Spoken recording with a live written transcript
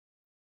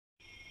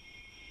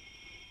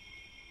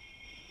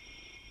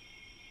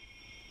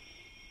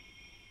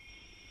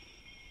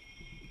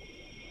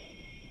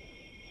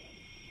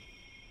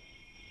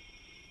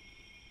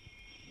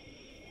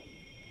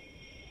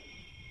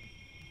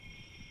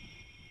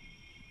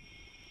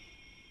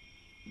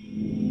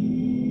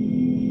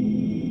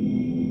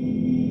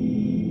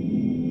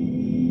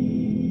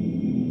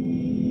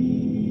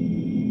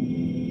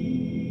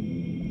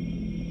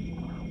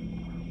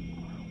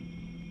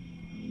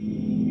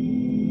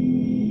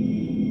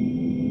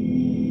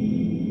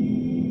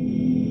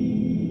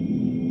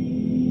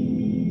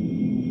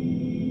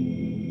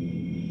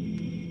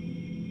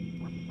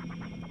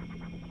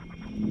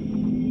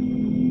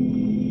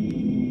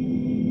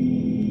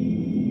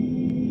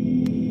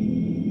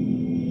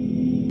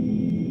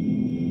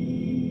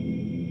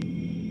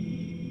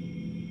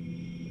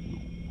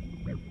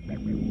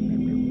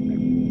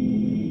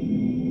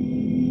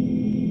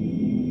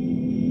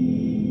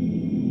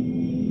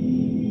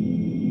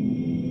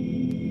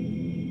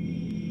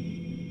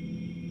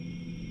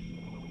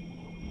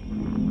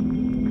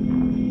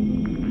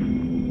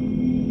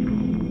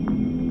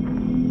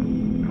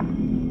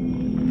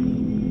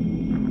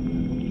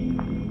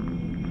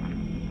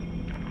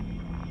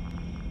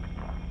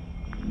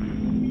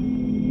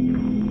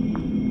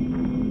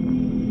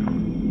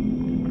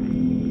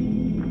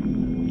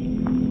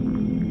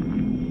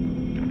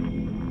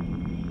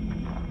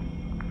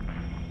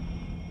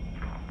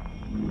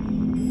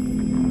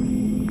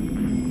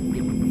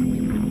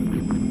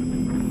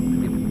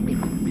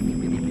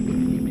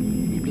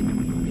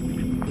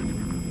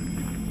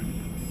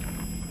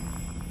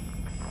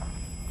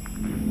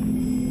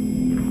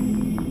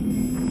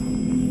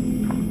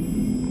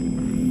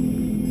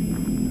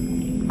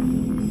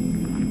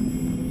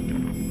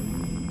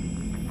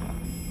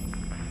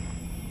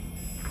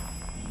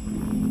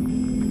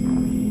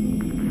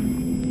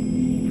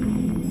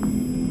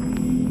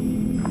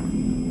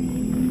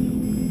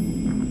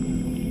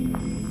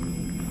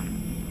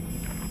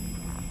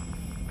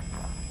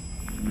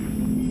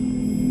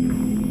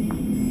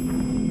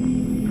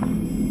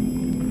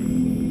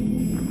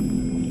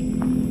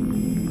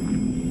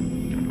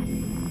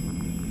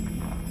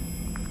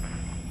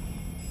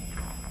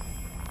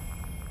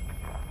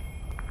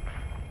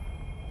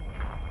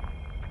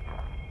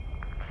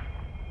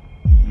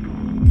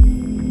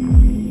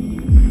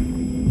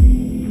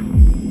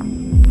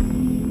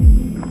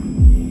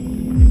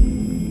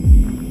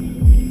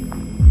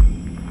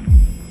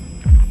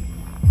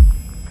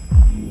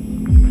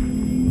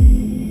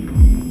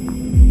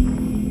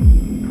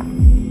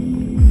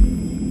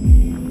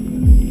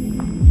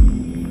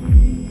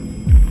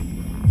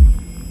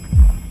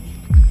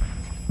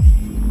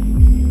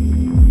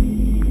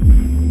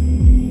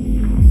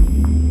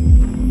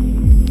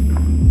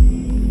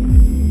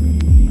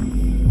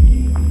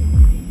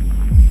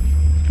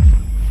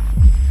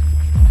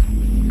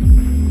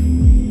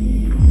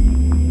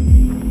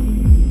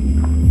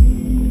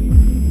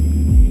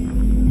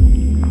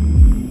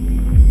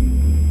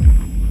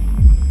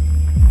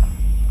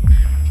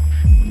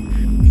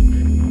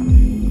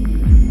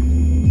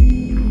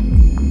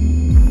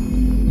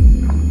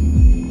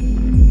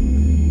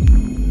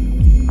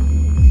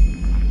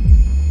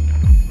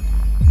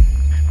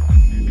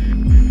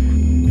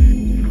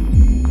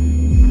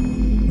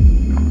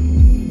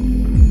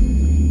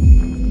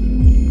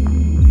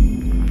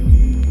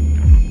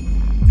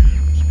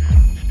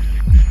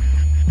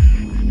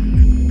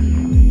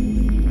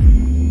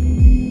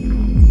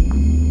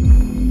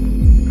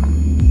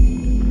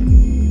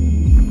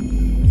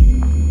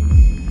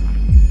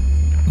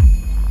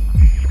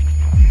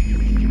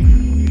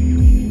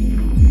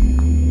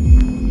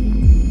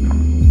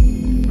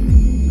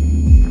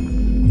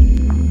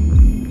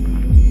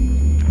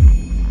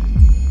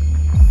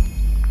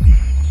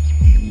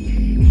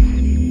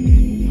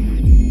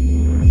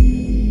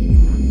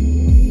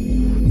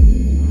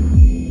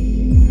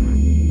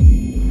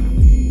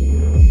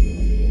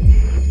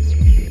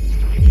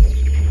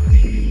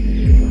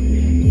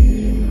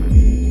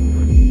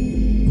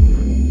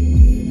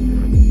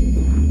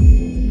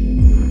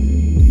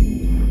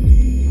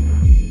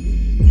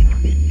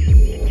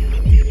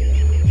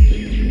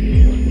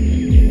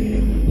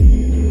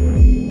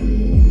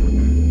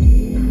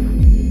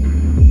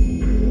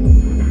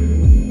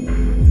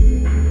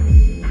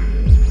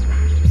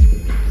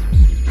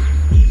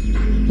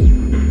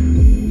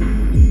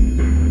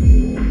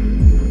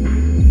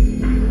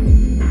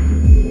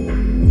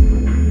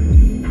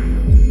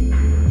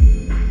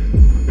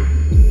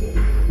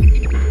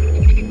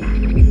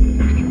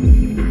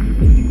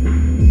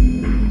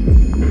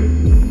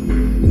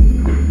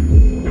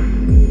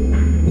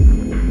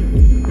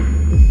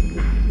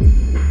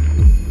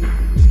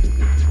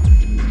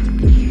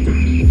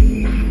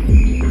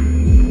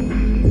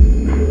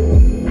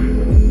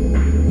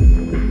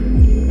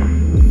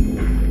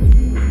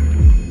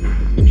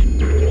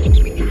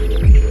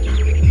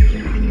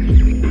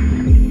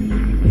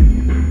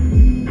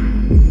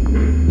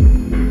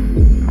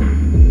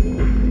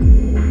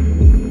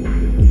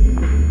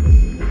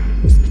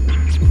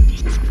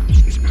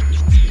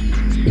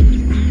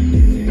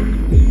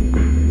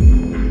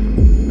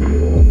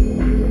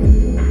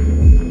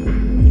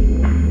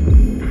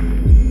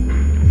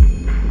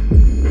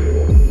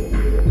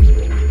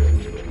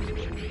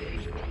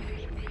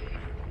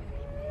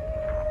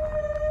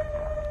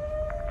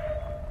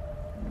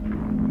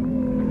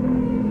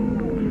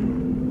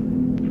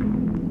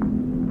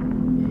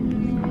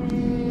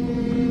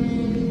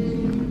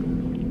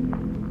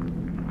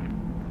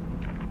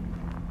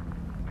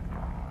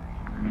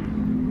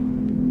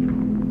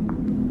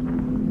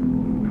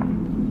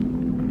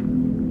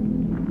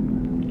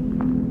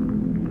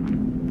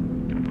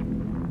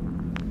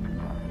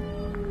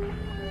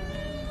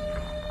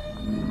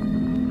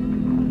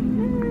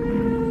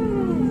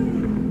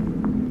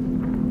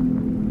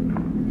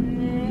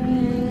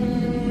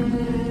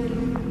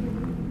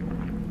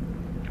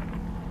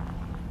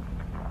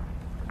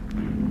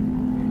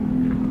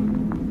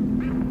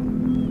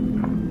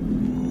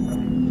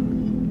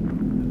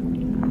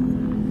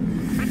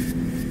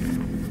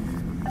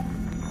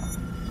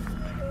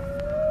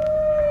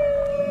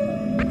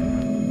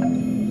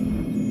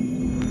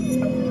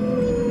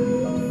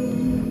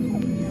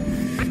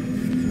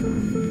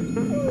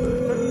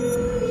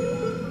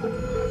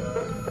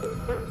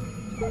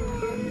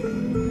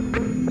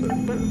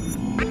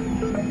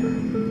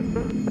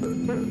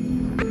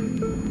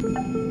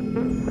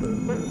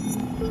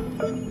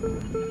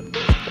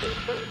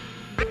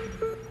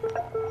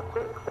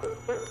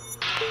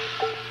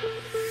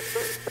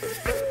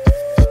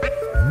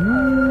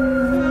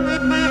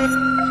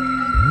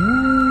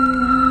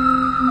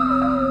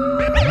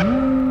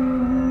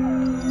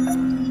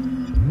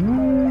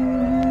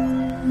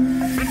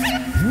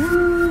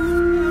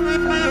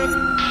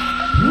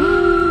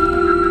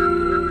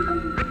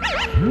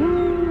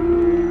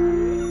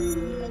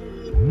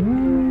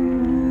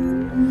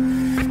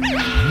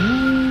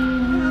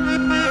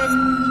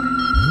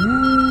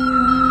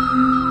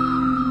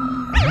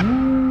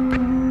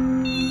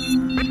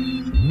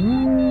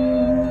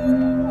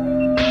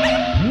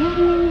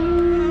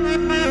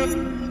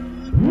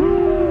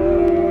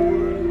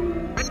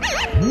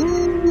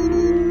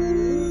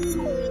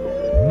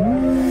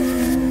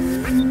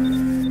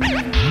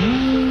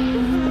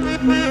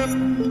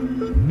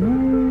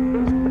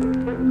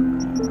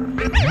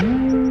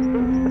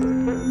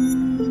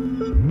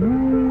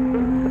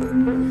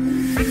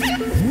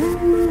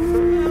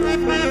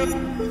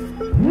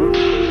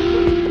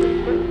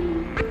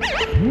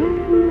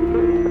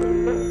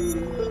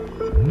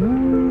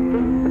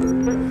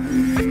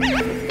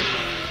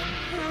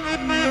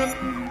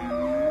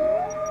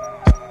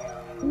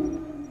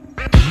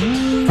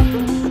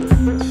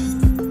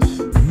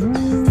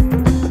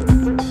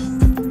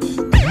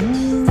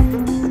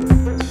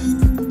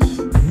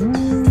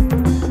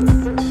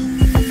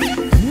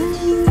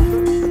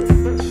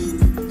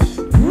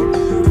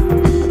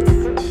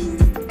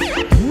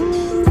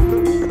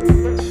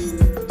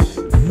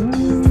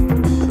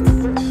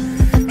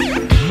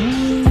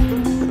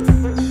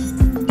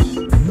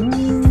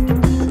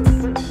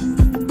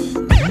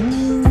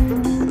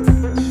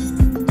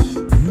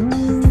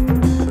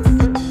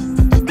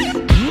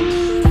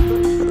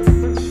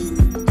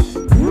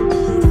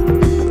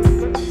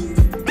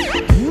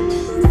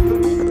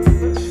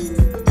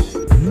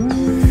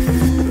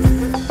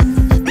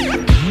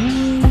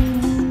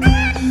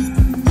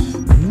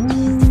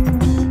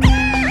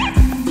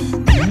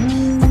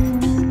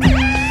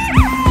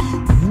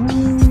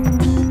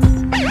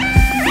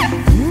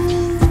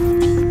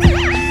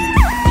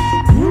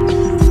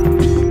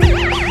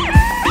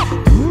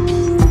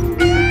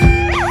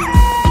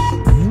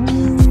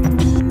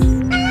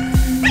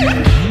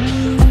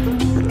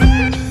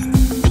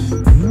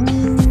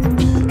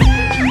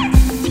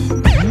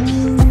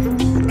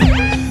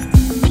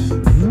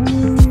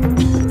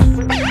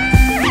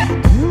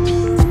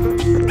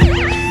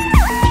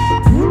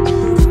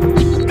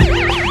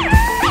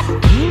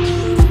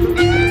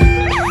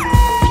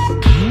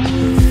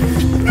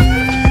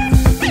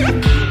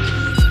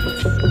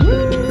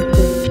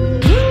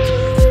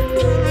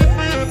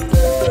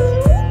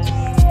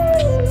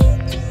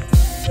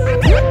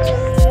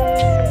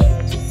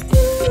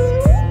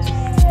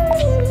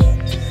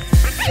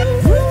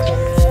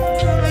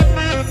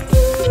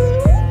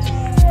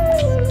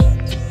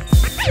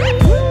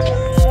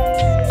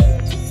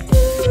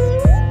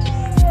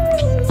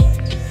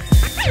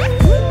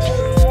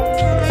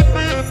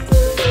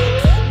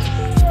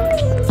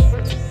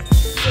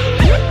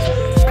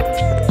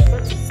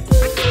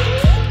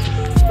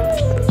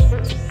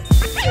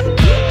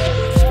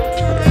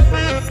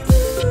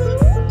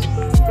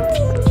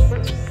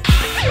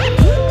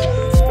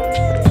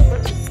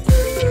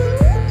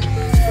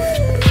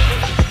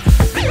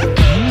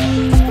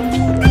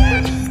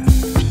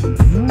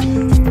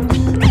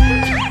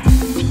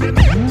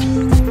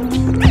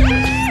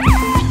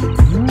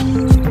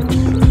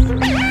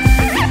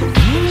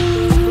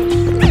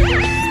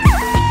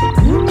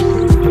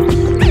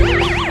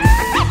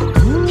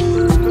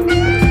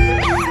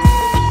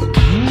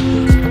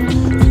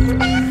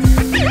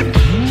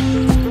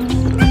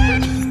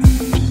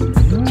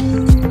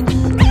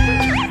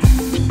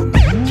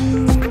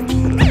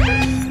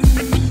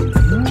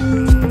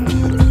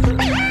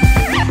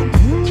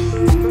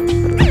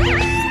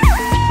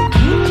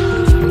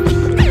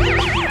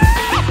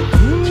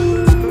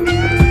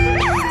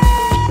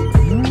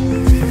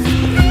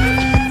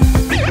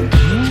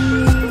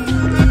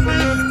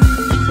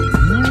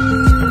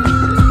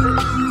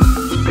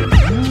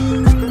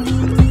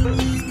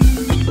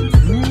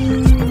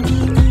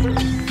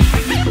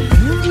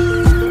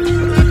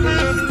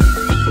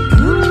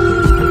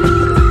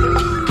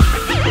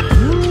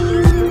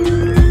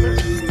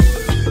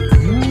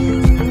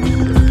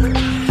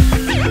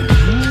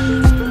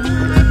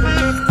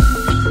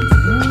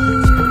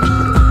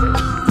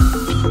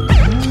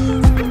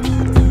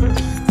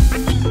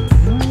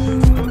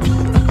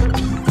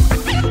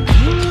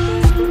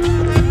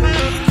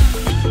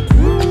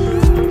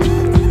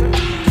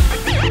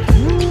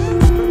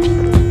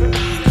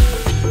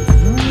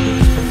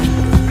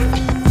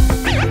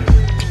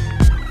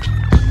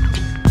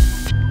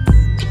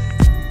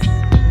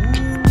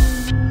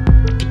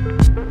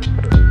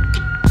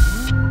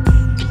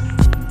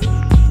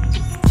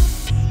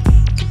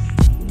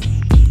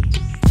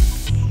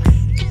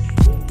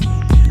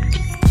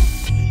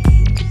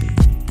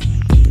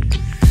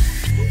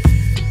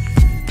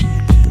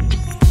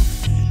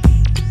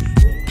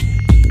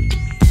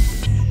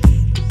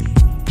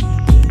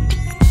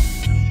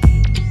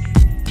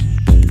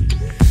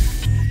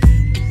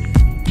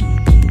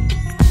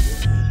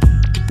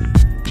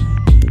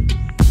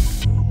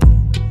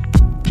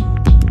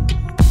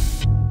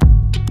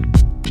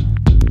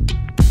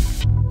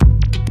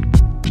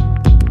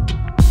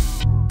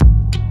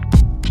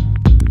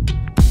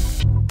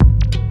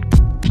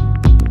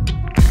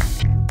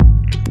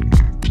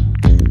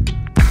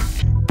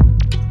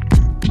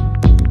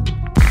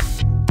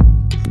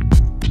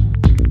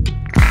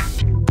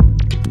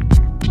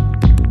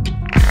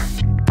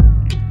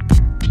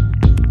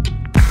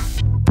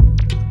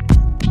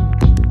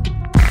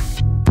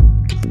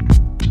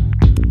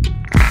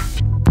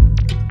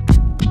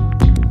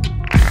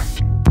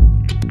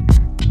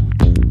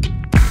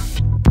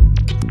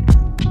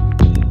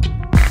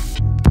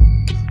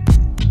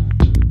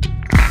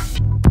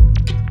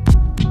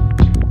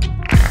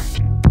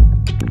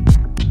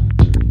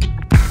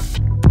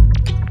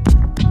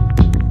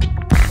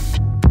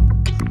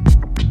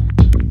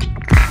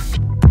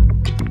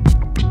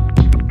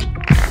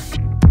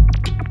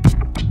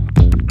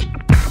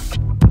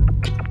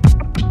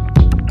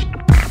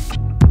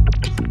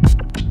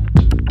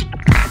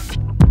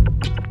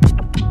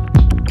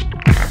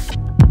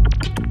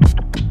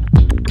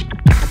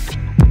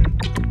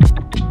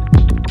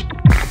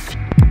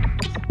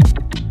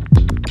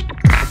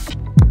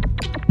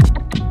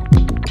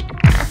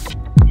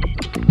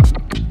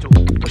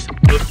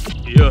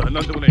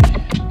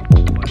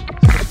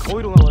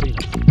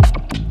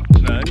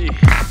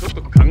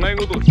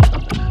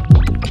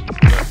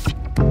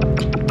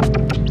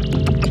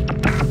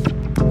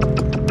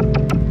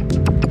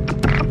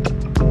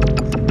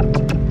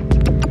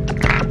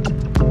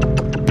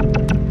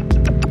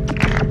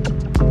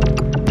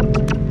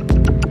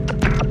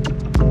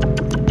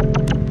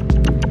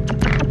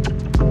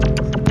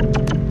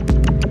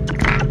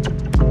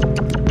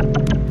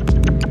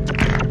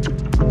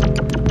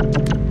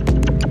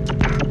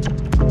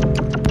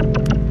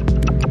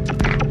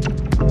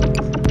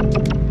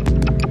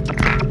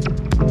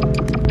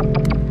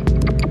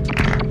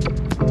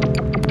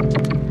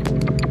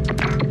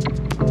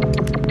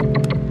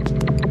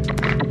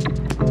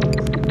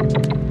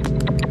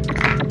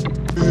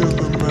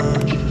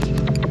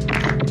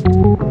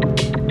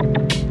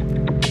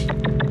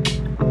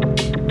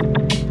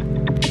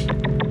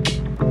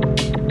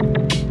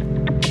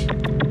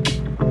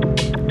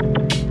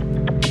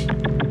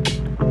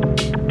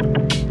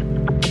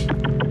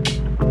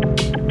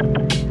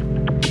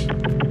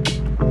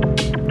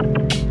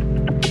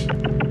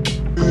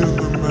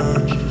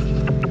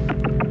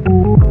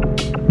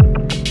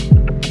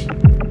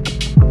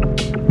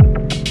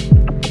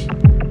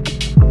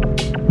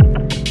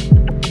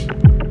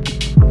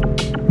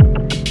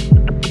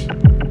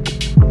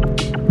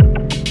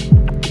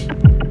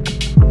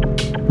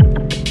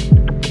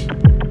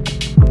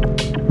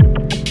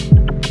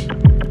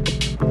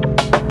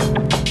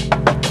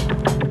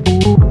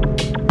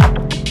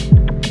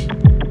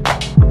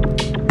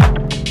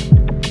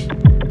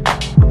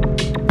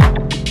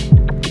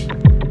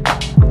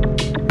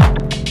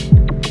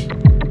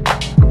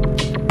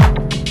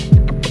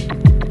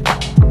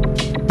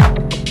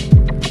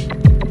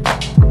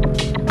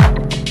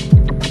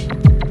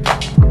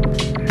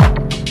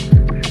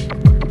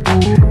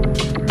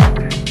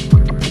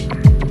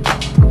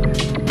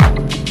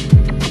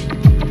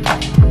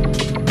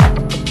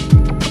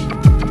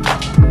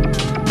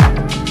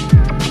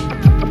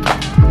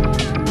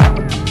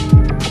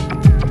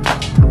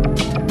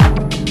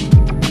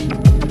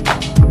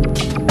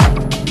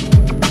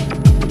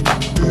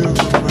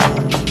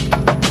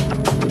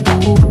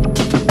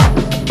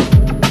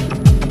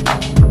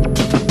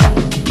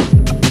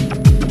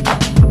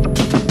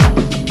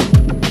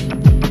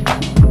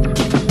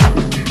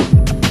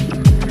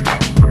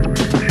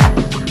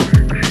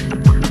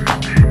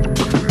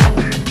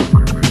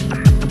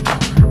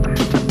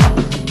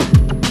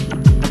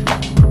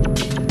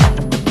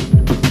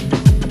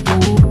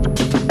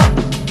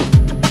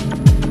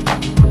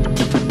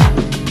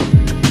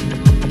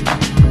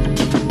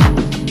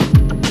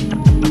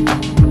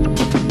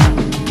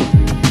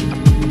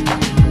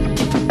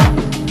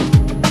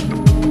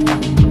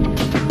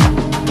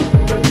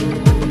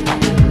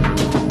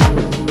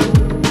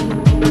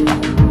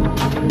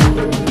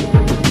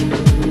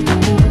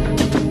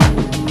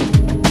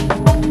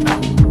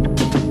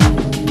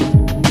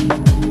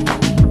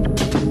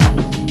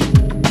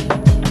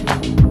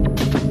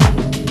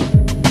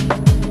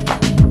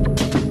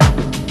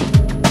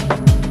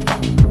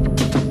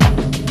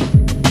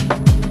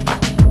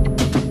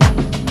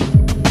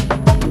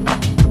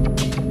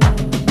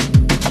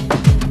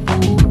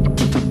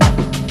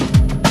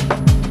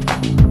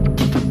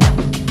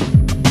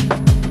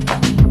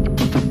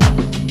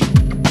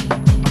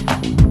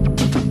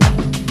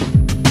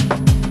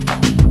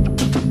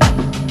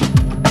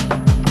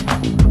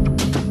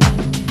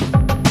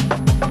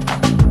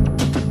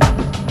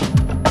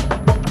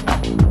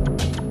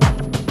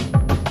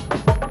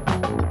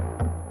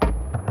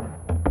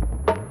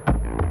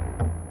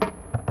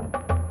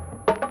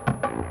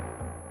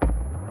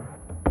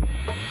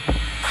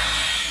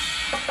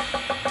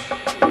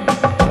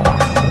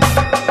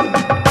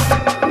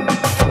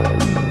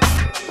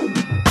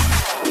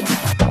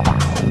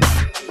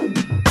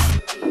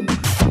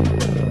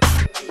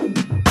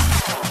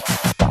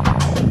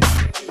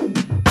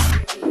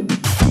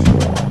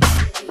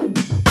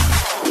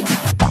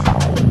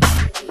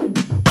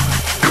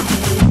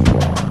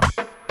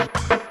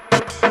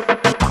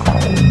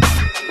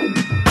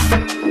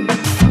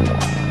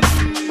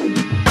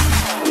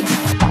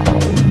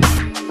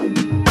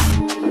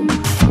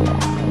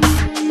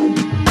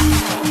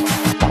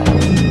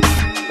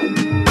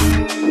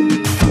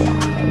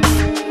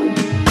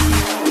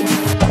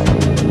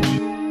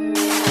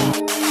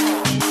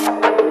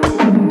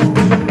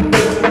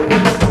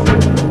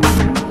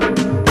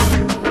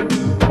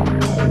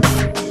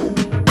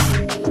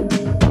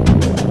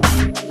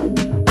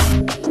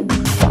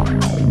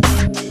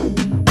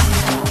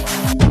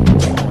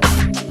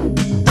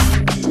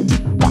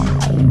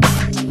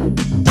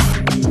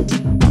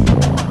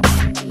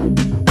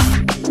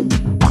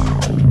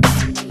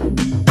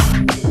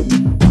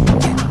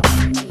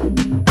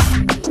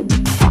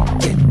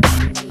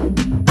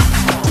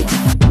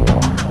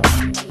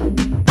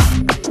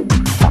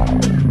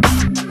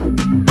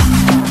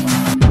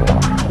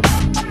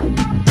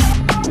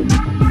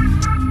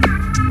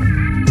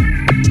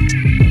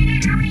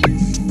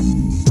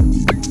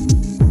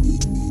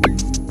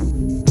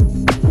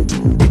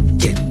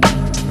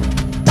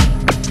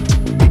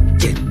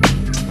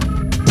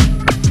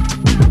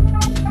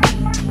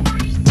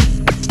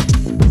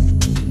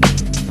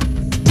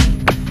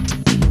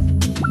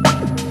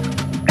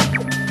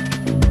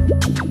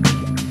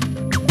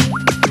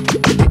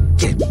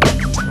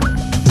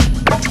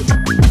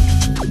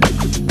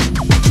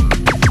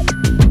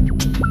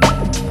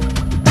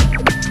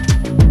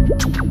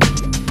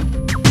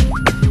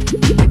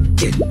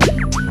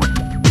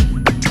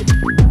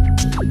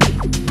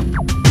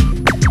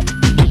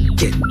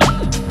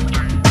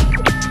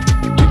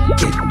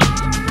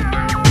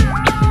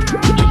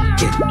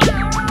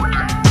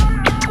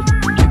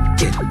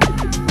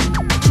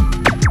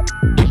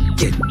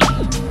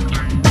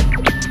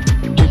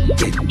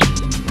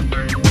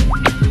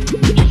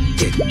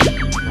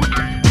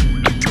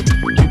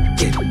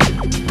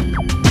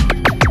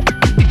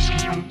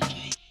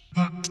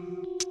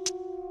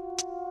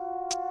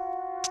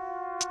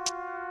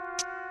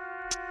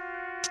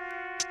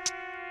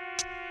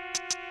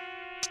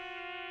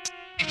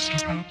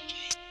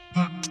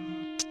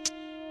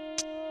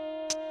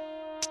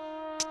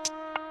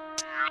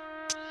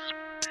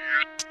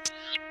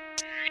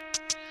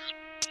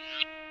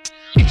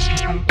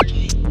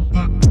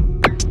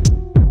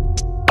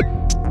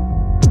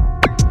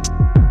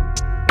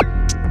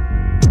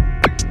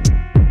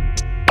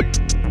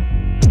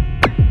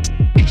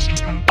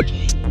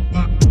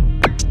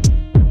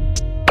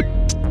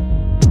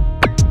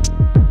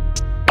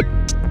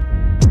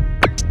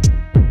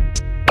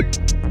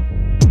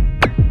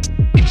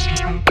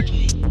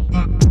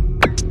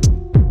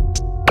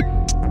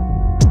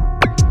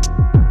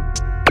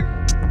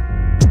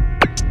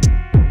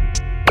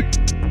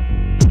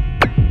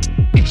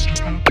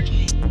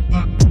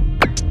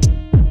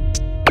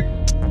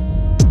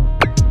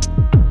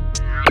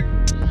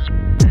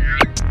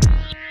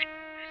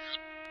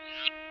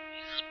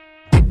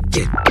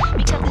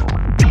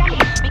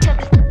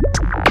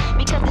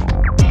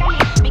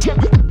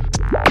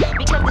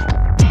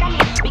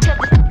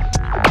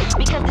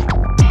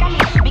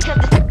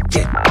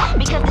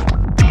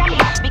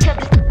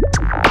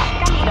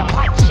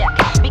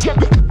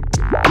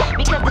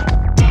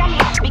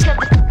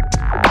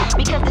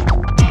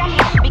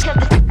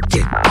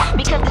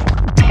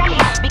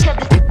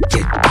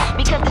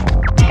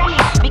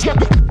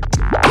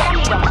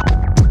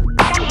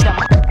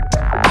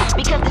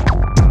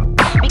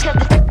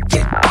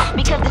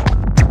Because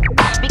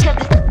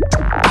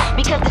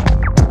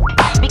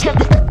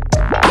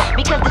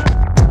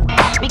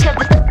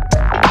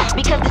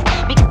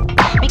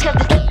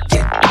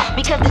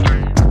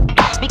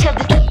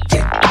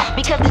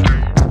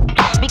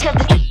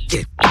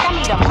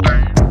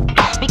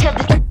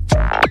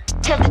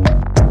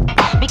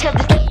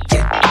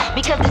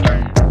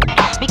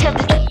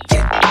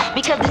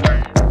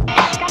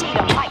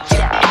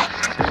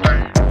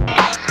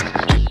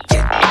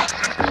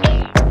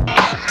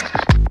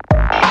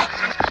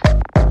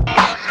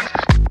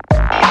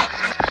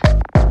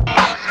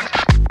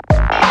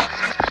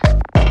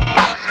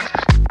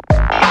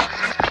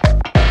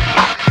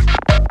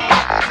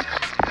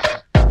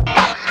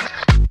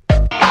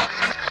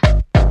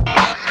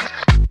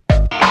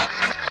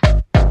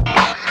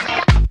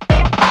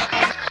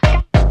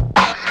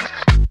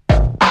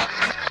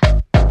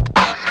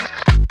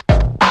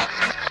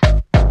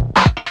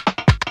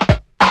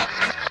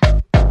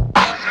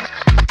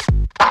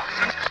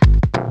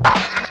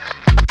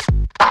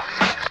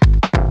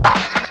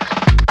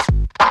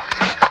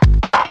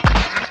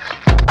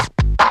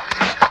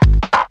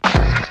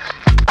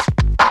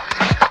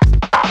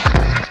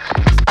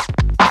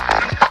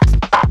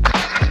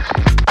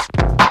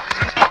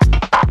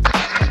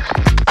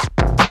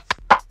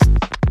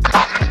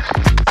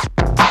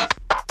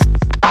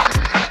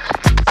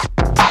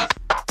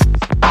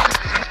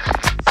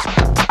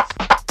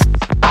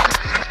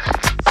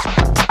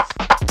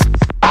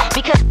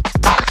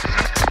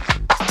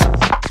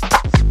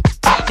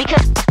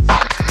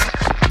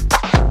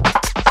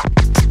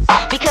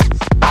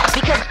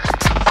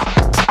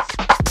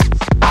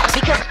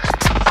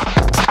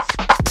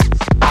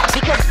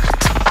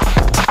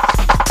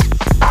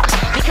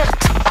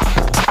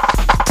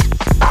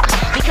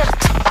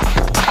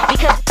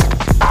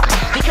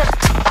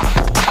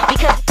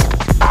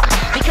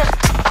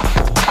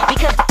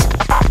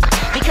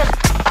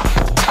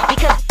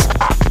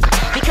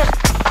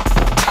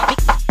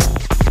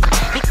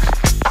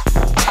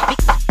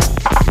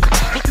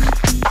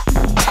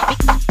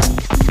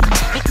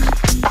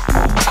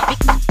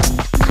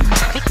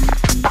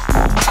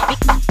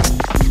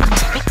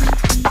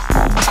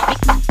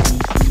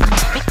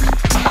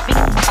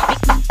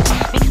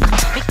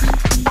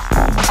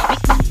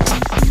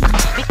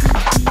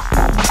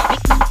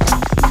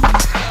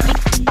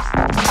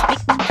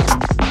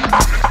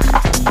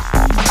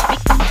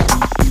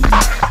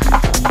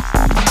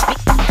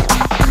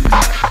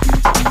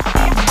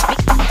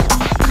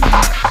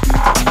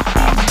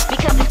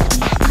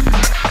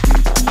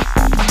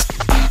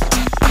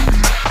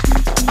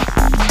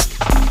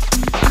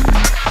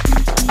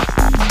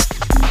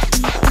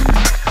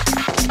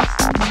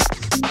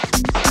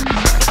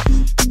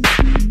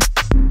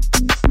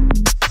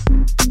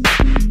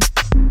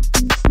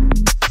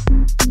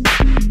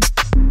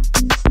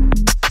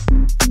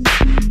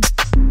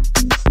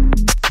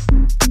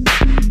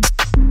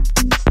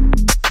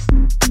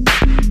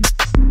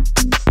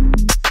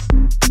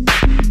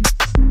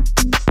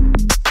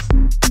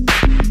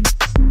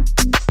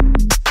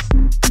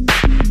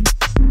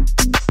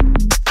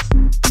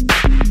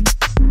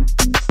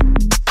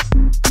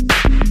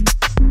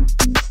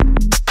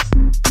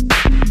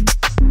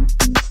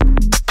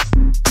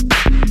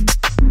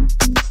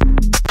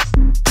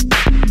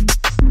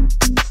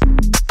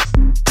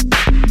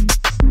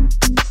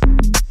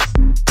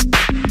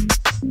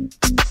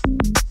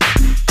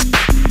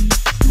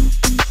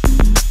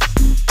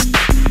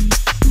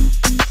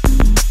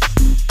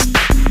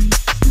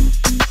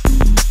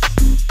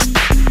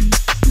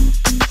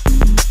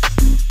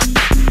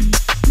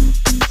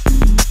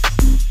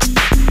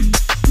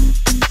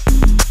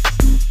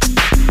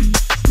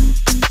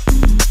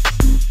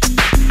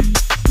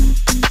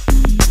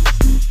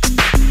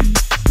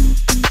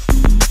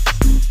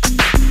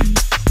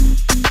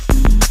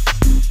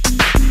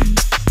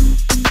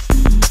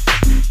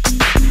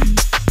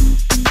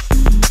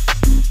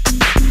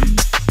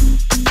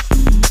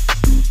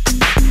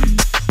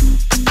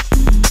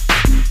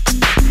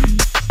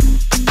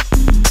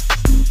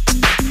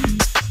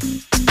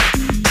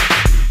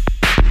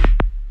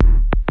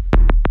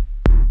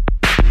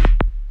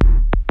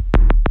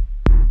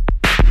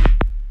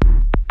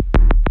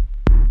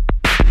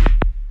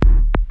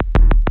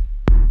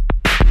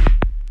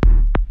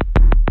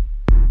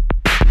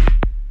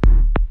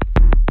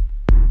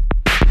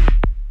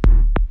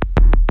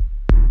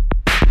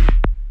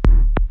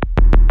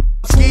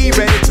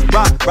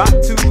rock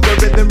to the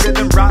rhythm,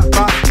 rhythm, rock,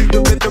 rock to the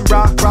rhythm,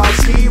 rock,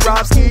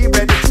 ski,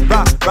 ready to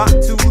rock, rock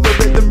to the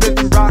rhythm,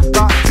 rhythm, rock,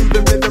 rock to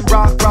the rhythm,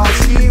 rock,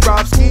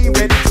 ski,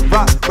 ready to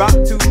rock, rock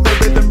to the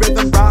rhythm,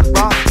 rhythm, rock,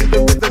 rock to the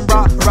rhythm,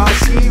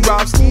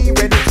 rock, ski,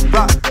 ready to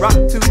rock, rock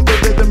to the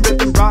rhythm,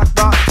 rhythm, rock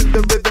to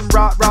the rhythm,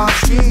 rock,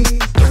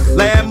 ski.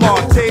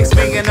 Landmark, taste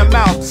me in the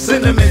mouth,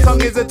 cinnamon, tongue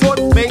is a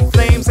torch, make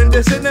flames in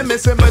the cinnamon,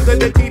 simmer to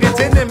the teeth,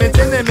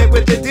 intimate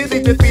with the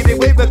dilly, defeated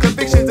wave of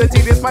convictions, a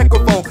tedious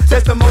microphone,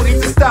 testimony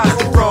to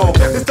testosterone.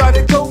 It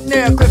started coat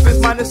now, clip is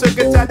minus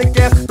circuits out of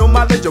gas, no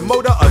mileage or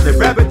motor, other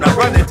rabbit, not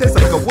running, tastes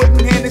like a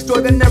wooden hand,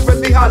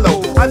 extraordinarily hollow.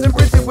 I'm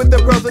imprinted with the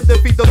pearls that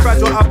defeat those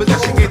fragile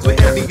opposition gates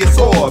with envious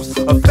orbs.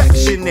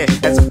 Affectionate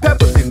as a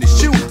pebble in the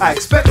shoe, I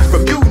expect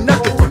from you,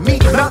 nothing from me,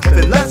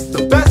 nothing less,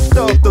 the best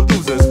of the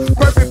losers.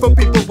 Perfect for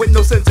people with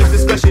no sense of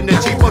discretion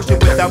and cheap motion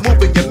without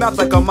moving your mouth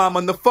like a mom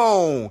on the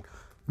phone.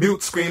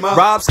 Mute screamer,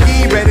 Rob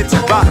Ski, ready to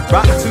rock,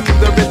 rock to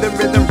the rhythm,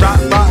 rhythm, rock,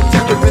 rock to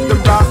the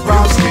rhythm, rock,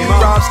 Rob screamer,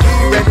 Rob Ski,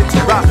 ready to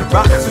rock,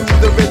 rock to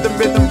the rhythm,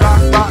 rhythm,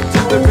 rock, rock to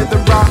the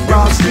rhythm, rock,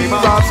 Rob Ski,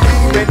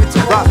 ready to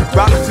rock,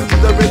 rock to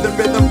the rhythm,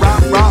 rhythm,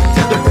 rock, rock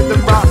to the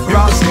rhythm, rock,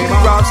 Rob Ski,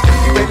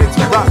 ready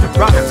to rock,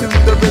 rock to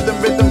the rhythm,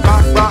 rhythm,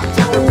 rock, rock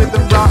to the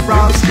rhythm, rock,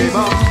 Rob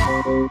screamer.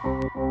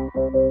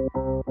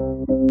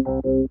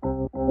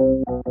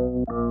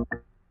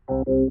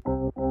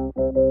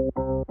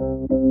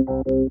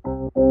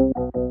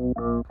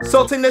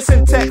 Sultan the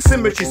syntax,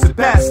 symmetry,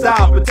 surpass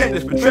style,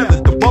 pretenders,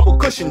 betrayers, the bubble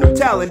cushion of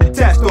talent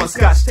attached on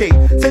scotch tape.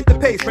 Set the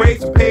pace,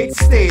 raised from page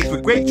to stage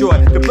with great joy.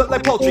 The blood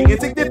like poultry,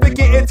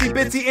 insignificant,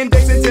 itty-bitty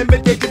index,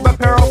 intimidated by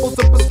parables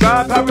of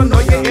prescribed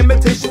paranoia,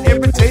 imitation,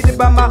 irritated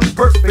by my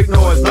perfect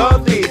noise.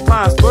 Love these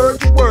lines, words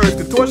to words,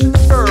 contortion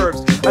of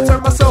verbs. I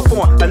turn myself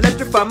on,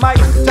 electrify mic,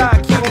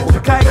 tie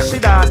keyboard, kite,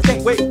 shit eyes,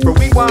 can't wait for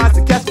rewinds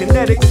to catch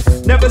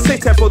kinetics. Never say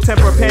tempo,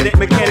 temper, panic,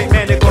 mechanic,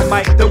 manic on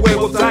mic. The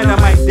werewolf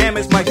dynamite,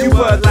 damage my you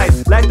word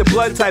life. Like the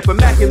blood type,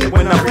 immaculate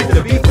when I read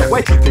the beat.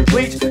 White you can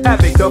bleach,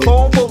 havoc, the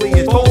whole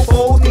foliage,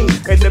 whole knee.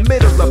 In the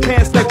middle of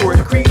pants like we're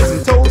in crease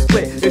and toes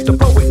split. It's the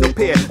poet, no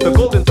pair. The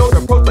golden throat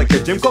approach like a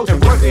gym coach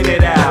and working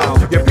it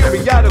out. Your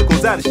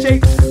periodicals out of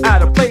shape,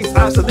 out of place,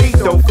 obsolete,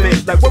 don't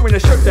fit. Like wearing a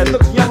shirt that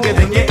looks younger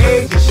than your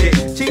age and shit.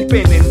 Cheap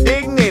and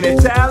indignant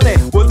and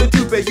talent. Was it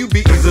too bad you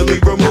be easily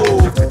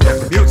removed?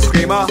 Mute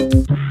screamer.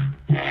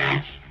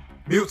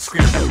 Mute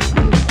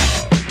screamer.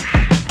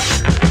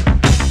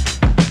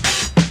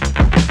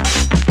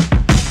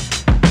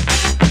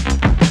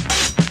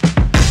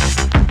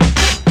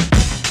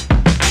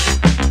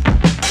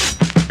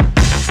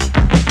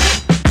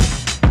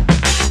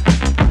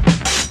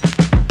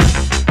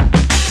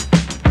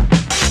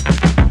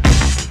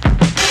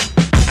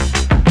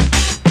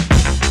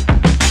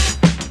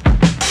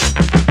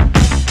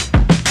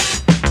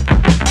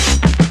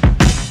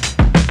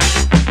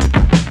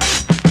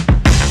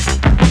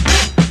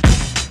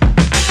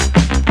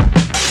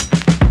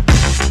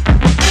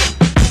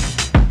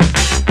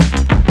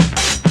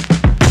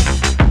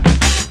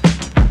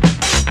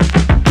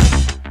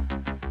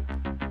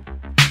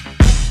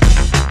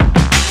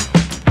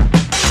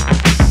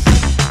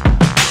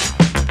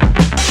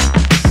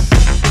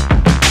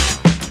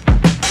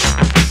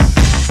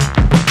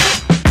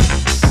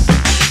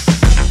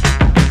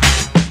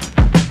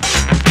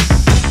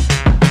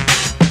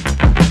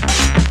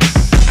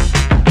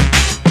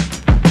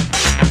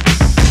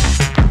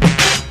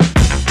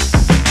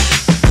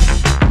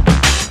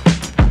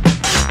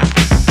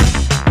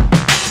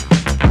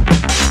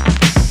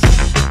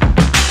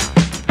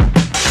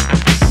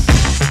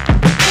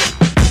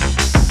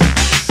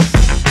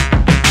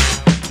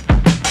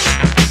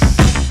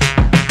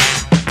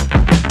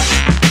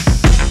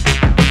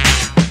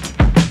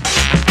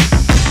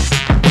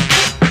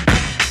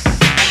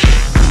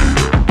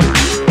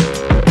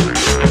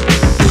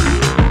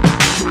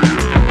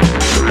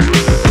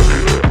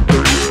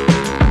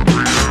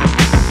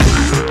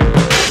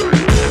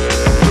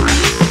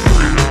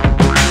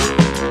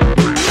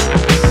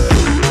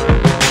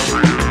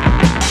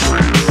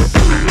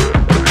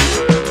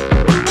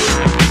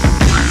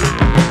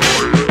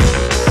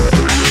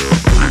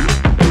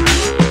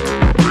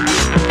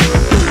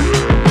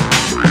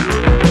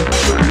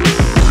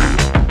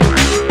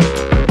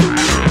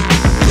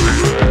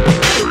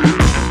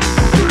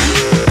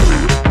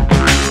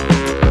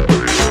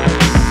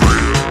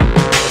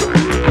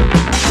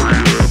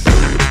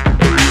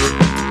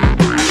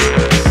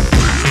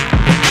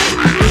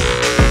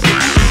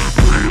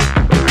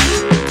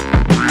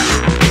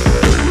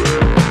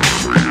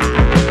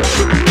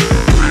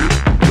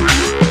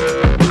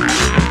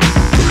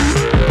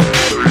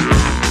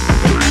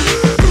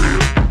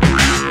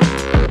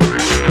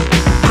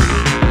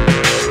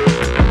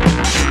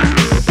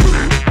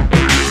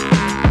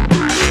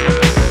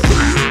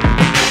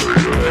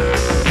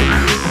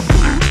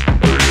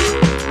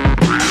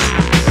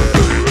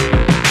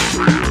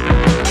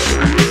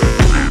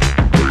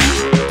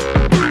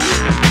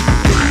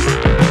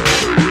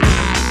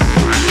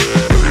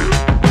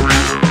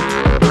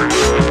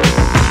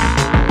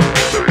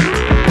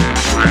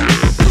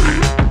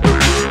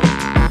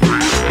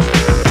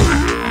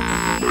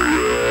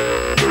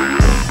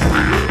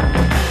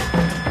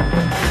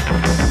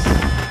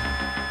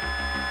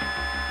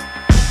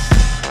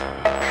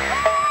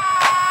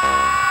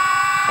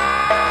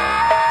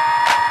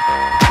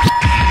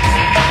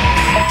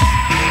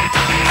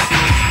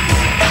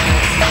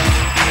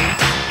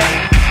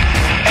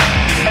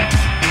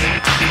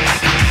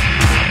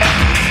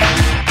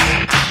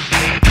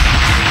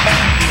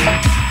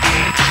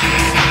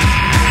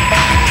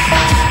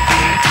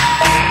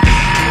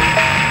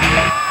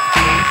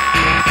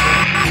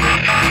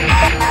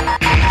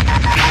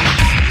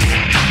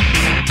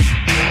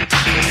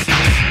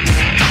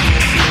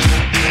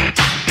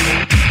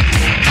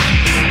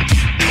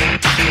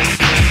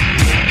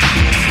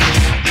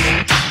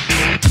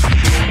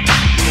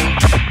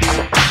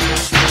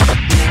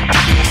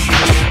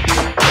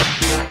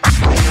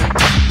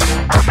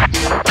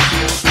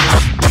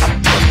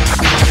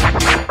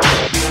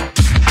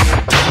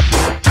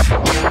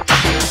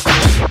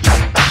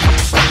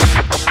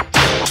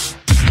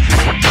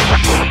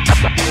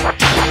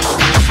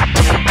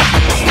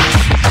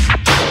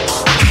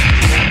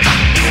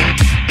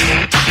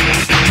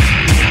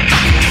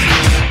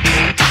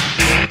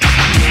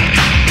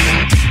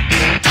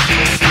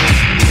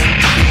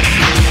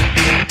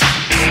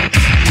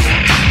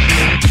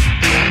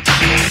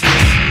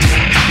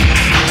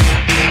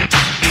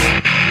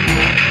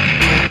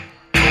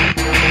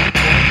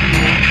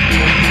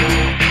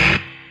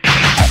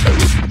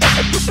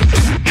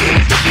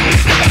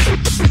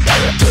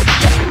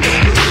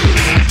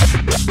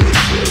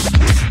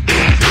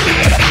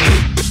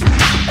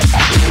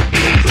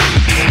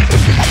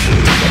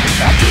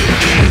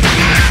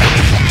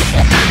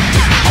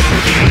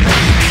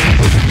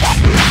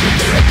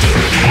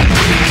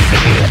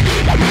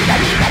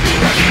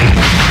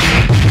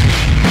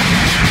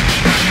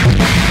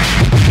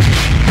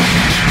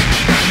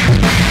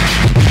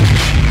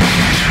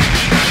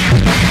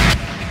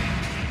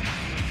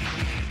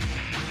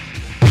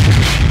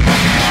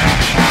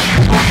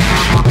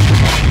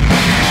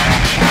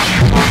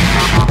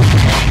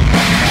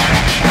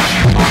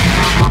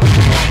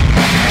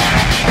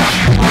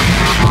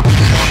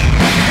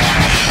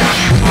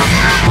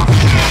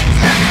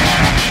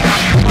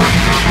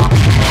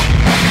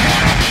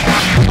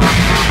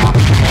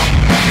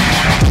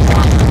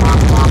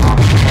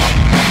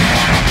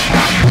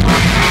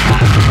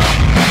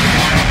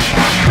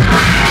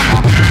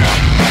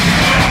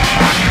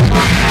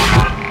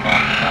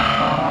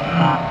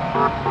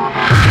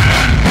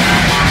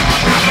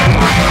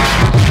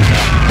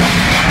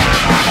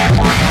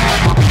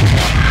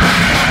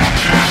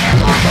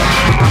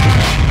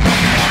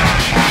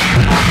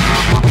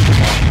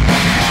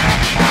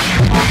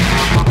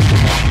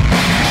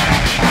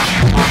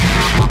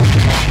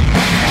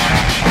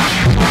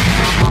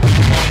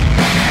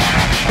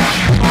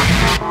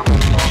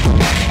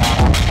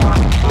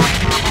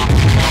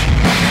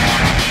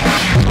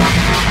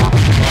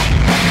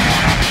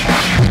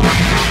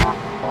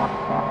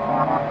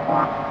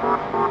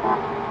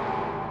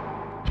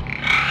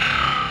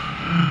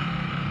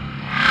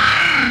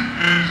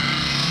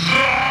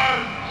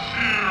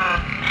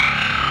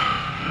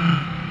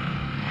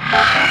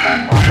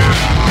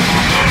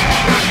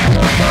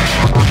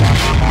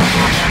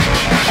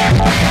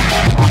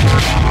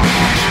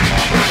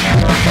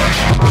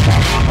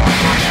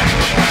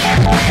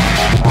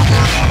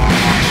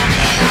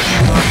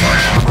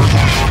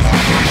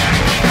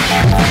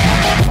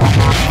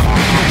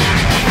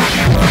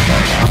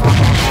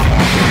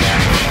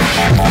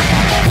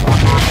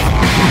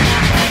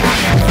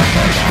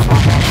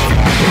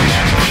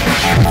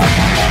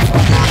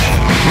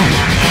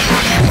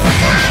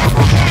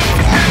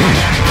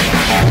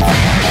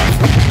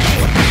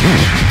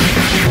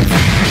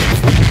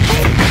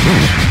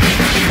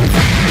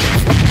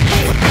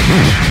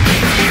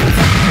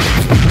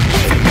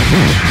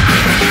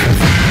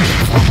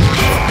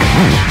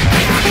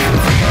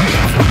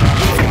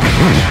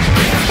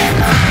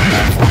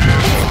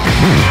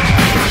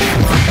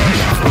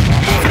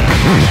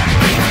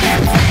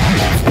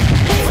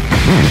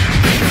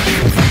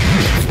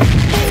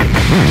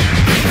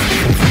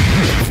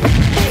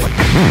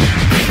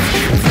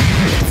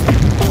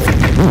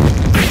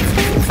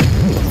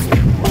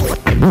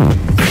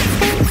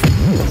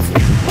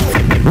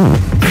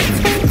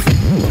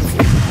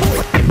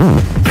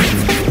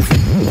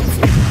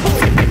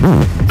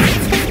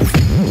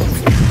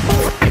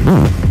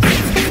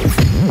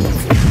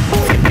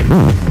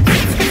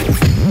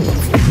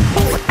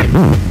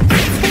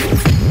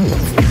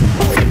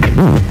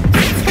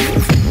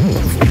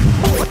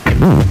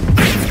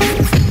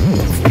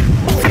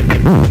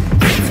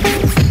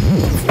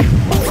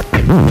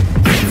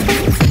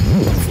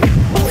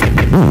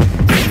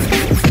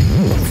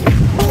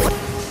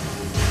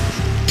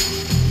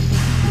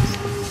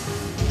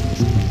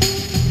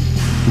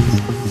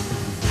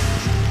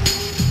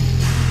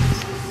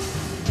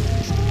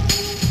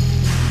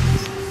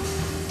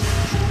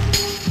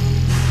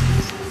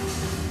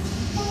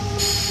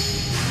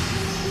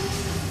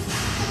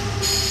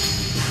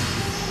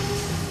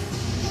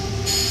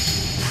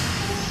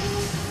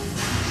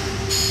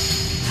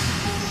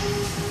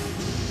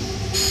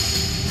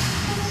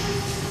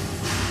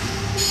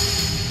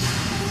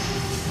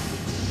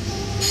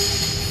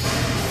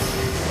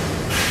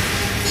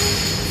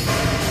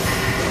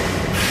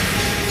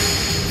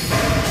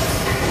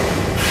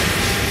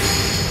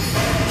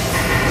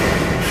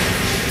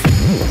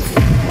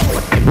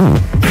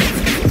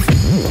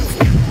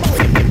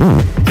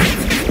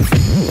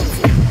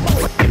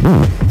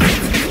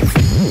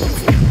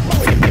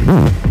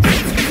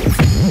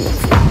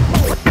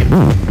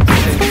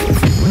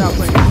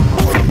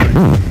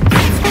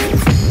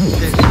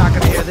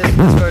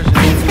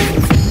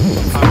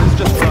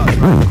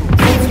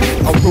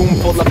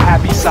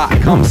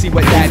 Come see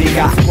what daddy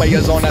got.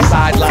 Players on the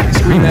sideline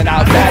screaming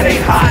out, that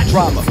ain't hot.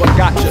 Drama, what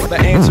gotcha? The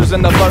answer's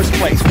in the first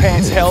place.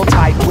 Pants held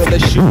tight with a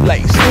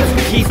shoelace.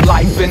 Keep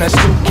life in a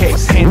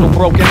suitcase, handle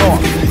broken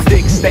off.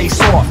 Dick stay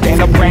soft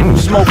and a brand new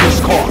smoker's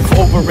cough.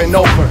 Over and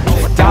over,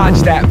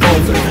 dodge that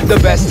boulder.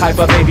 The best type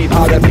of baby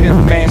powder,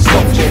 pimp man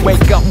soldier.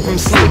 Wake up from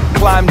sleep,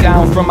 climb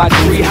down from my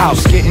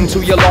treehouse. Get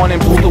into your lawn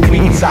and pull the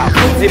weeds out.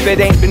 If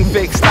it ain't been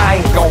fixed, I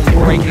ain't gon'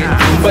 break it.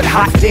 But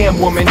hot damn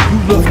woman,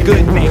 you look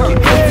good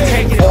naked.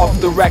 Take it off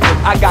the record,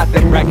 I got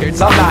them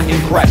records, I'm not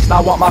impressed.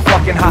 I want my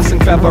fucking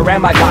Hassenpfeffer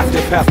and my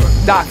Dr. Pepper.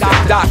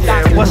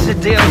 Doctor, what's the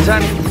deal,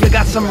 Johnny? You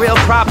got some real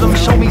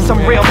problems, show me some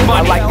real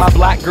money. I like my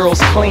black girls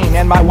clean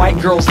and my white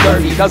girls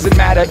dirty. Doesn't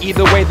matter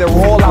either way, they're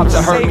all out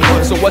to hurt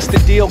me. So what's the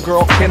deal,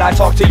 girl? Can I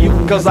talk to you?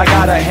 Cause I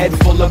got a head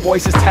full of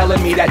voices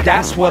telling me that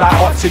that's what I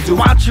ought to do.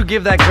 Why don't you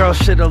give that girl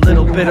shit a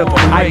little bit of a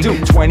break? I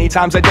do, 20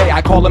 times a day,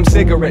 I call them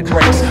cigarette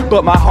breaks.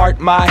 But my heart,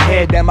 my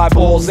head, and my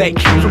balls ache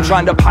from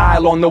trying to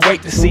pile on the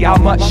weight to see how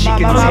much she can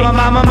take.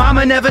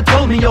 Mama never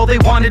told me all they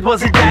wanted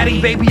was a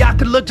daddy. Baby, I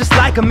could look just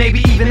like him, maybe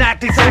even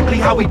act exactly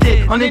how he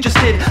did.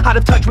 Uninterested, out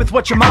of touch with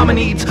what your mama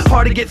needs.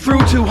 Hard to get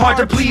through to, hard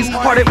to please.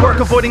 Hard at work,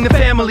 avoiding the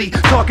family.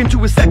 Talking to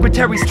his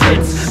secretary's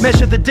kids.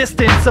 Measure the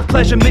distance of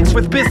pleasure mixed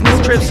with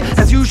business trips.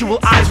 As usual,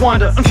 eyes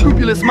wander,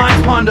 unscrupulous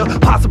minds ponder.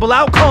 Possible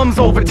outcomes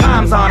over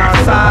time's on our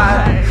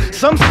side.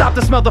 Some stop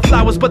to smell the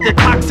flowers, but they're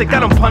toxic.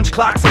 Got them punch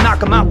clocks and knock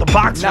them out the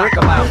box.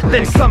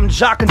 Then some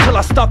jock until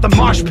I start the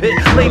mosh pit.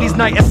 Ladies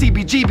night at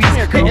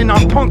CBGB's, hitting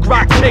on punk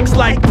rock chicks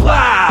like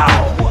plow.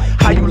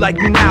 How you like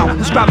me now?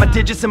 Describe my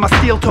digits in my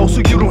steel toe so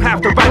you don't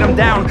have to write them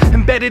down.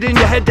 Embedded in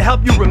your head to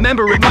help you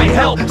remember, it might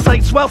help.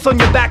 Sight swells on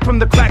your back from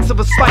the cracks of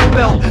a spike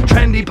belt.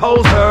 Trendy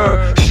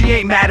poser, she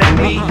ain't mad at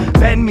me.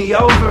 Bend me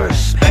over,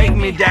 spank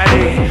me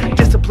daddy.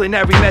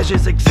 Disciplinary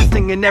measures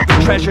existing in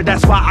every treasure.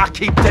 That's why I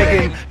keep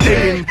digging.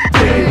 You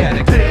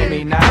gotta kill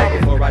me now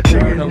before I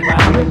turn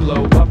around and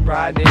blow up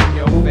right in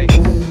your face.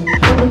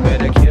 You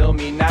better kill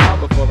me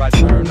now before I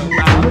turn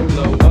around and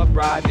blow up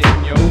right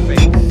in your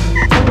face.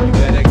 You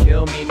better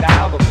kill me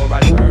now before I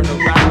turn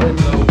around and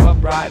blow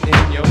up right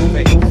in your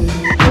face.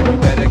 You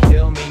better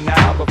kill me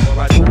now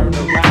before I turn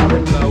around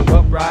and blow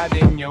up right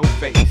in your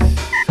face.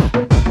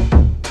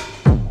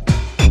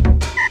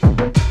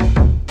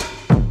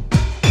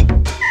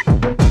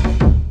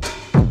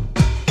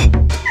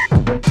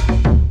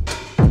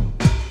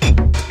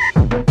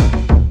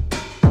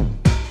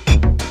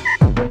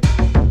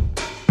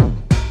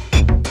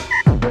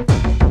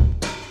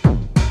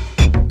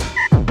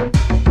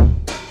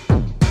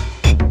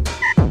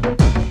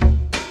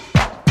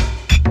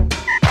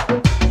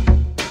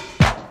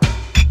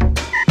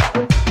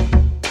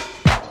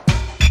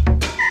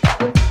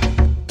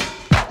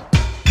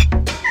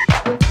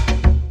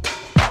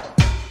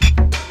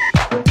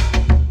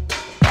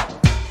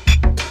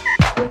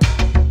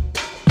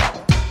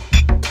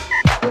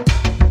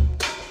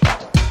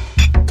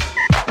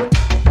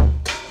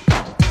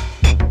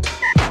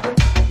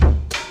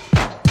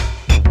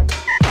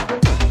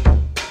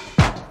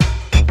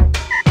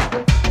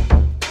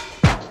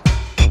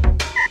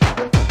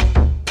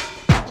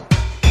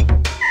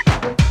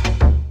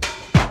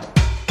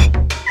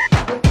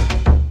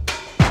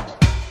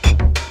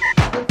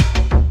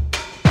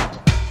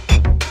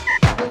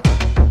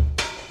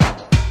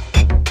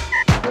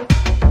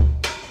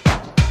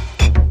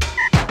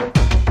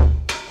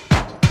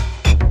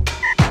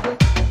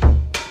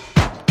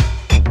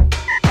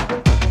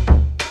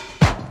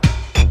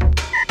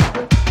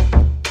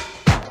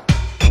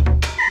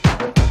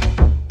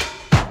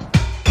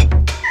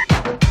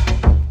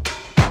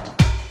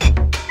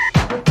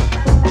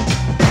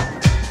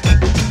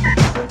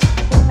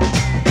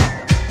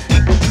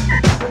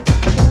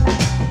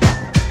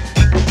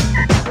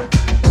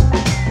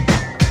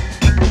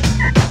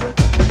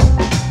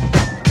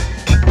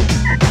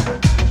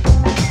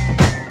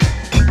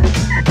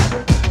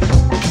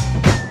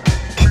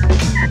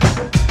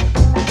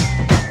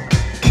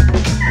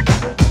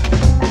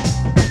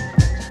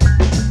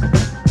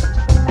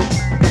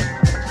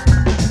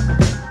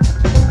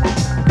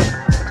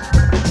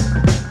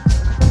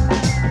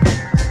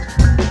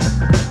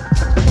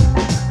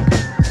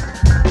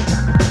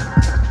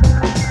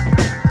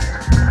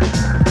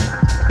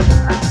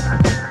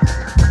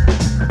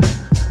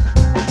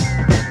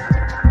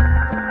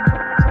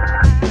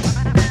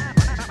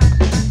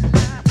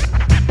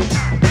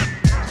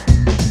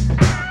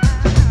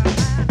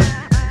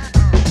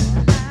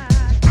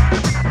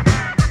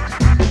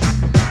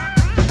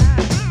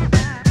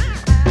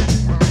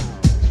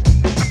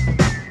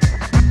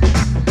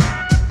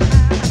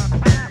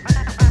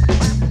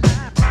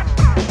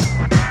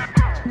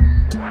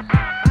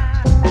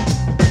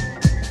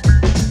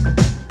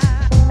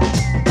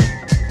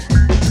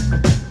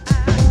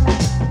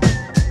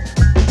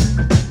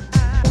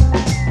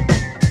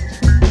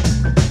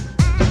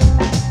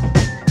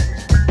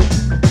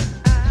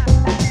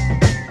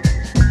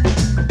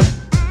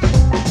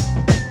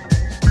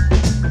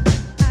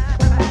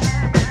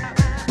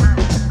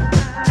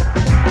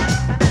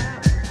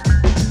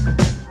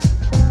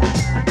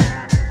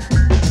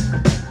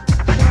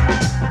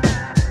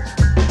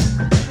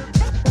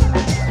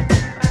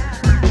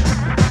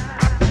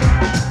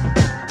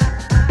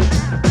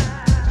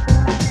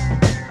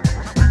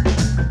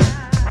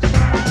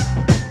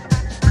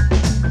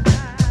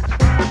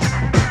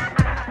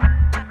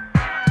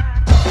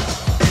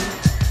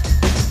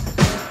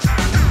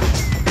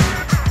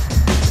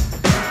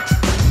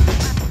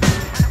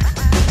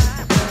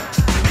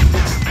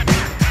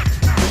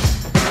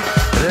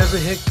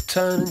 hick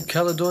town in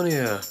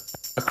Caledonia,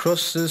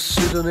 across the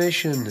pseudo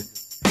nation,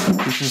 you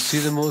can see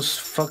the most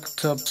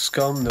fucked up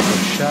scum that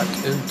was shat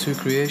into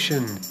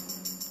creation,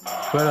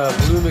 where a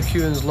blue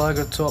McEwen's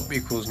lager top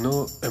equals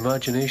no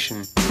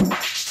imagination.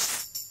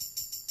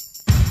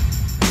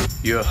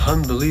 You're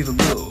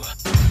unbelievable.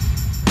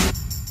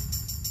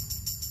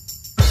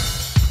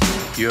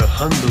 You're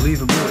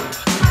unbelievable.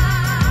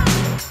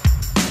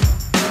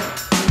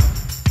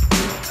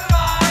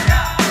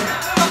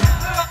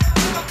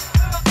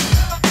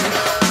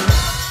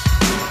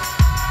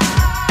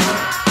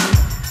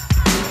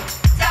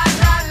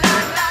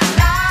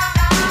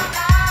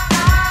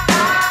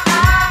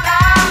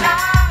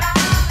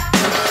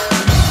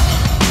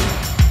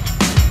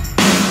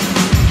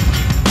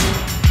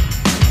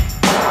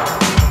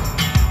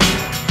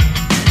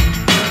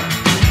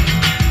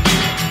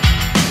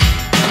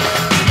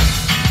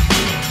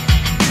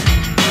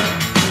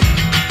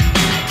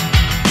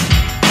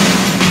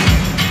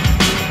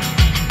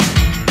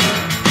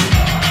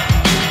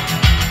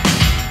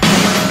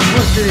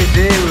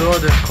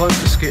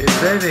 Confiscated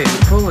bevy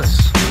and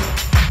police,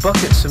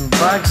 buckets and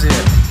bags there.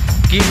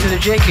 Give to the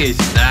jackies?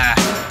 Nah.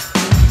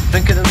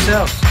 Think of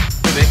themselves,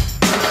 maybe.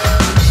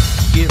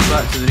 Give it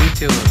back to the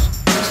retailers.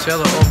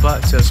 Sell it all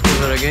back to us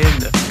over again.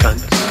 The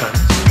cunts.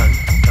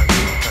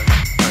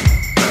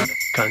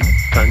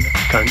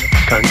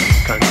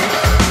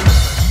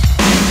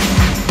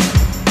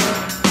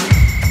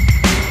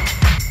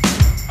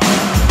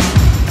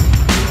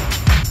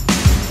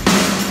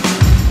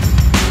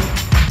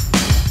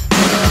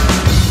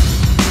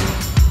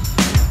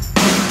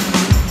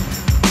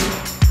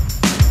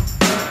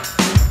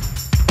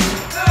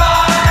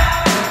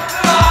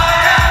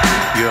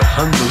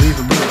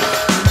 Unbelievable.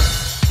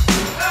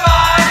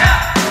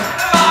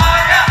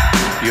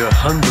 You're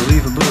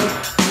unbelievable.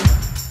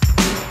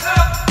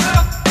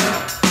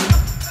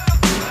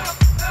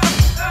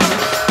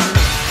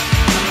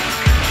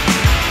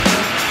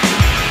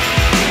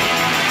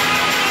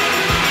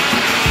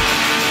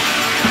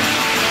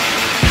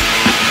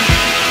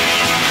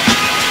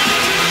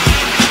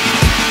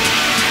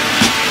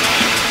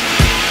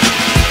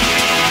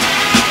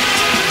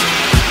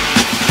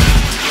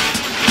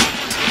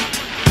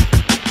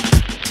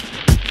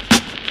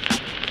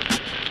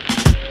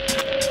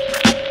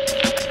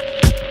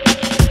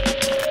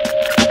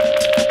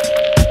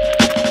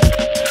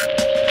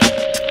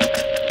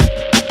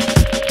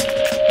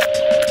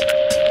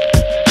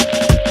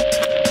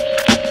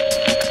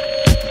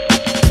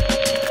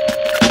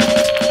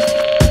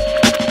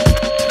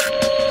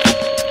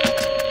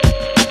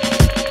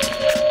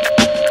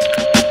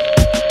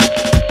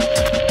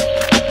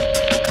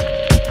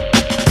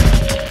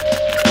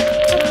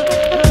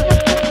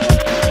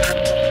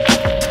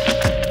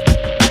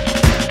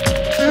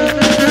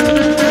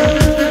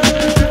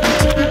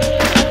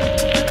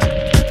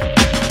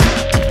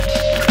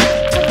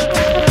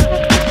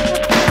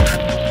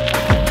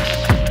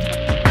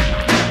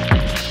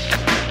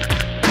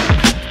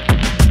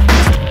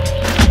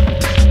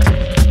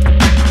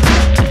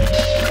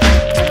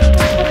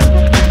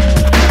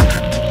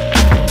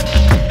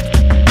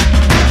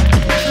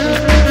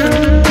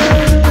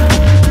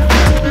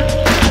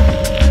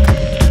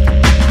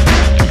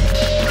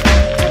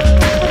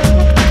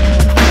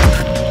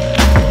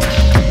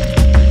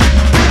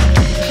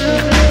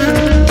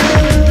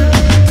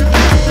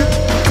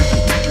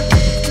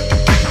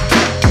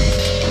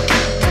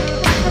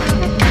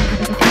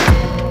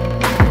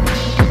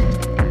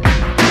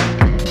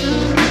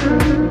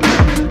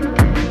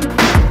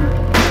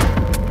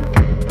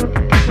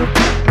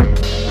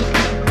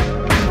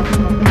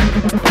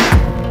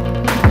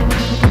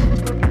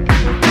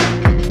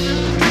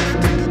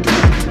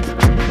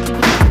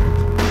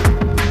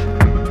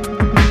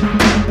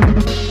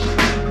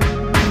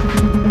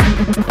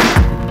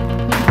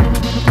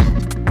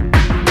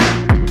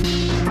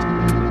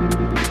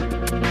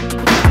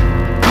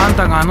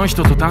あの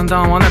人とだんだ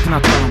ん合わなくな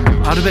ったの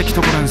も、あるべき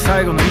ところに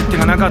最後の一手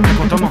がなかった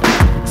ことも、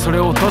それ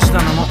を落とし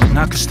たのも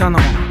なくしたの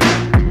も、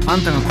あ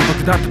んたが孤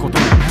独だってこと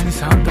も。何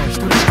せあんたは一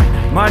人しかいな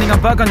い。周りが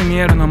バカに見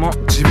えるのも、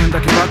自分だ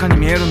けバカに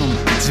見えるのも、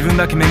自分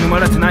だけ恵ま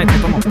れてないこ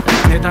とも、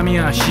妬み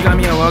やひが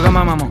みやわが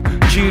ままも、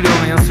給料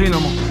が安いの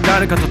も、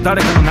誰かと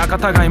誰かの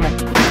仲違いも、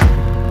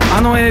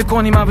あの栄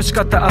光に眩し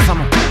かった朝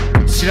も、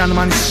知らぬ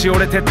間にしお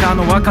れてったあ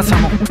の若さ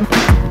も、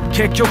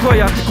結局は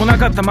やってこな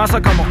かったま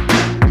さかも、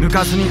抜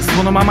かずに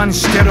そのままに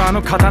してるあ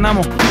の刀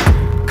も。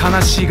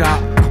悲しいが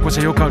ここじ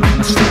ゃよくある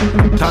話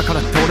だから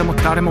って俺も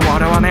誰も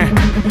笑わね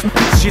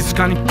え。静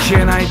かに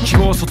消えない希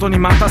望を外に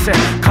待たせ、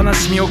悲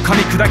しみを噛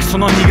み砕きそ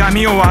の苦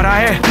みを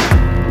笑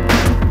え。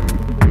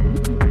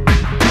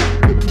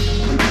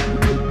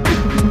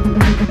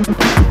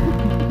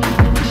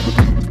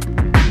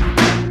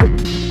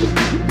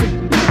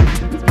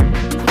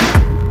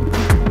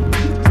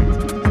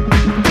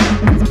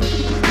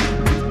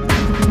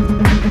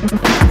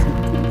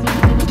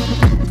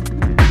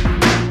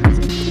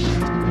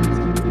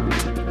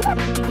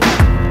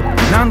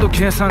何度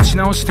計算し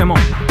直しても、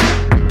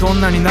ど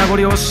んなに名残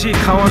惜しい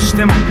顔をし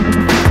ても、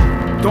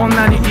どん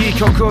なにいい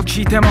曲を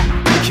聴いても、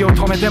息を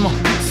止めても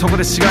そこ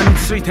でしがみ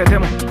ついてて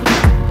も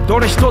ど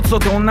れ一つと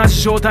同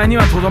じ状態に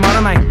はとどま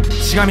らない。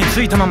しがみ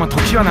ついたまま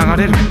時は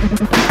流れる。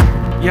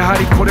やは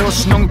りこれを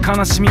しのぐ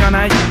悲しみは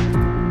ない。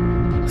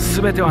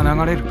全ては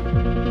流れる。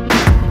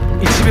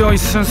一秒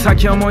一寸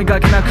先は思いが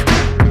けなく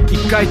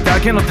一回だ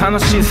けの楽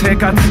しい生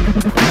活。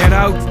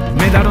狙う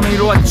メダルの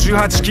色は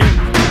18金。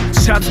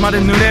シャツまで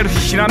濡れる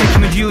ひらめき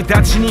の夕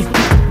立ちに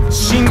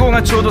信号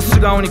がちょうど素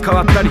顔に変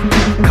わったり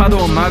角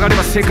を曲がれ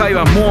ば世界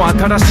はもう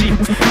新しい。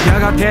や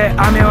がて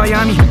雨は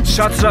止み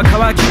シャツは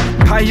乾き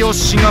太陽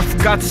神が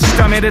復活し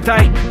ためでた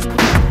い。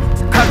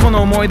過去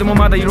の思い出も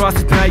まだ色あ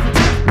せてない。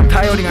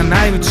頼りが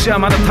ないうちは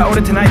まだ倒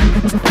れてない。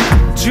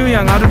純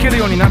也が歩ける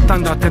ようになった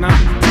んだってな。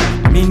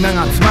みんな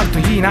が集まると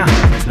いいな。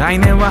来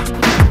年は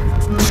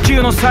地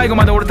球の最後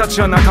まで俺た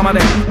ちは仲間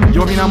で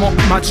呼び名も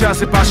待ち合わ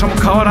せ場所も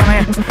変わら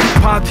ね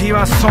え。パーティー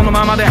はその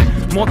ままで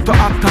もっと温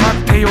まっ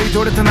て酔い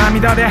どれた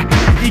涙で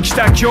生き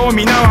た今日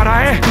皆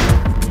笑え。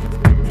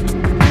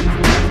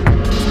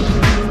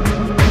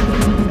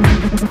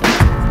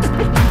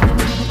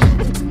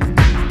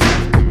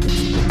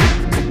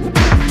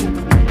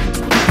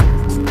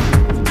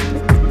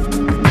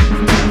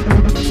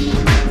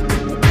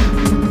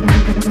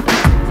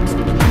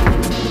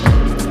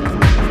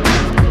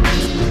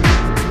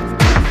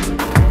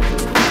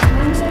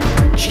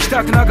聞き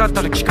たくなかっ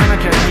たら聞かな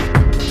きゃいい。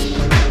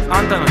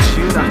あんたの自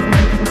由だ。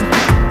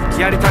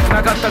やりたく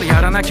なかったら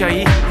やらなきゃ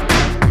いい。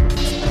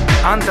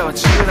あんたは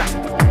自由だ。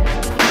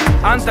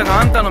あんた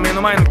があんたの目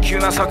の前の急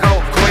な坂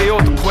を越えよ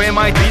うと越え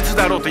まいといつ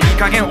だろうといい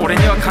加減俺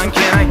には関係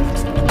ない。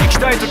行き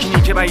たい時に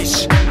行けばいい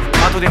し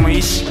後でもい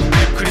いしゆっ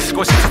くり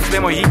少しずつで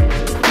もいい。行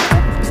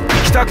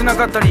きたくな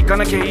かったら行か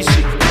なきゃいいし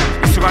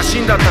忙し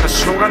いんだったら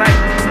しょうがない。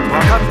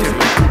分かってるよ。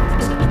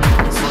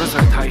それぞ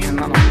れ大変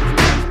なの。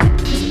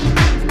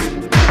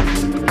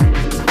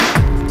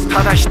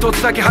ただ一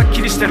つだけはっ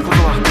きりしてること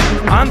は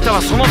あんた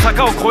はその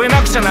坂を越え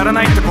なくちゃなら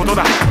ないってこと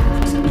だ。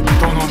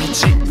どの道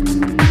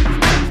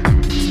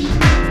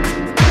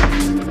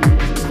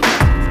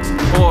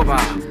オーバ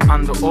ーア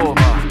ンドオー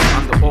バー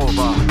アンドオー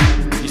バー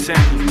2000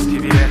人の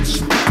TV レッ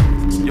ジ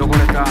汚れ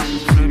た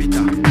古び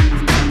た